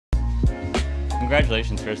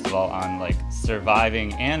congratulations, first of all, on like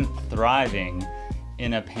surviving and thriving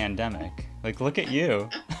in a pandemic. Like, look at you.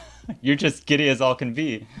 You're just giddy as all can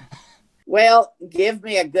be. Well, give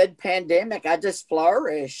me a good pandemic. I just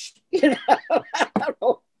flourished. I don't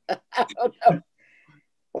know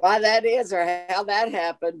why that is or how that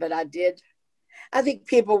happened, but I did. I think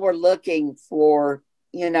people were looking for,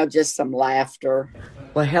 just some laughter.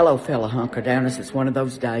 Well, hello, fella hunker-downers. It's one of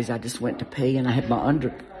those days I just went to pee and I had my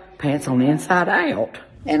underpants on the inside out.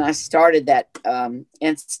 And I started that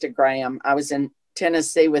Instagram. I was in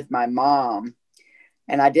Tennessee with my mom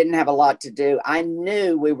and I didn't have a lot to do. I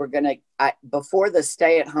knew we were going to, before the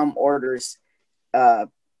stay-at-home orders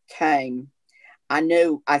came,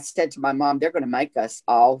 I said to my mom, they're going to make us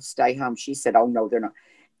all stay home. She said, oh, no, they're not.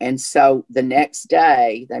 And so the next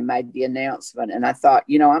day they made the announcement and I thought,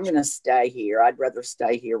 I'm going to stay here. I'd rather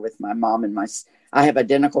stay here with my mom and I have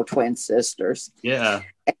identical twin sisters. Yeah.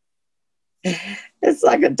 It's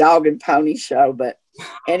like a dog and pony show. But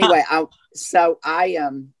anyway, I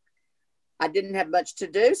didn't have much to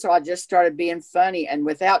do. So I just started being funny. And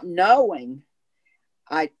without knowing,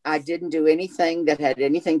 I didn't do anything that had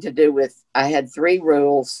anything to do with, I had 3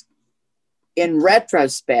 rules in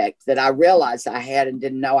retrospect that I realized I had and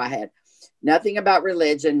didn't know I had. Nothing about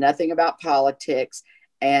religion, nothing about politics,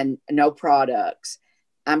 and no products.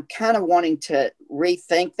 I'm kind of wanting to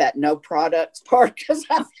rethink that no products part because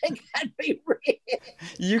I think I'd be rich.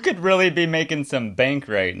 You could really be making some bank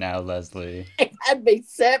right now, Leslie. I'd be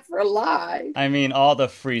set for life. I mean, all the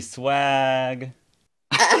free swag.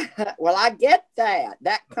 Well, I get that.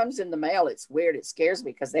 That comes in the mail. It's weird. It scares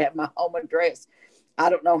me because they have my home address. I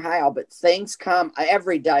don't know how, but things come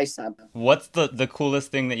every day. Something. What's the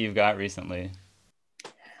coolest thing that you've got recently?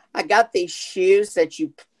 I got these shoes that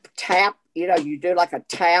you tap. You do like a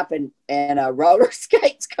tap and roller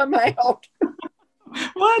skates come out.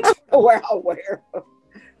 What? Where I'll wear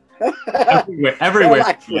them. Everywhere.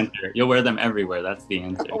 Like, you'll wear them everywhere. That's the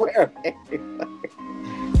answer. I'll wear them everywhere.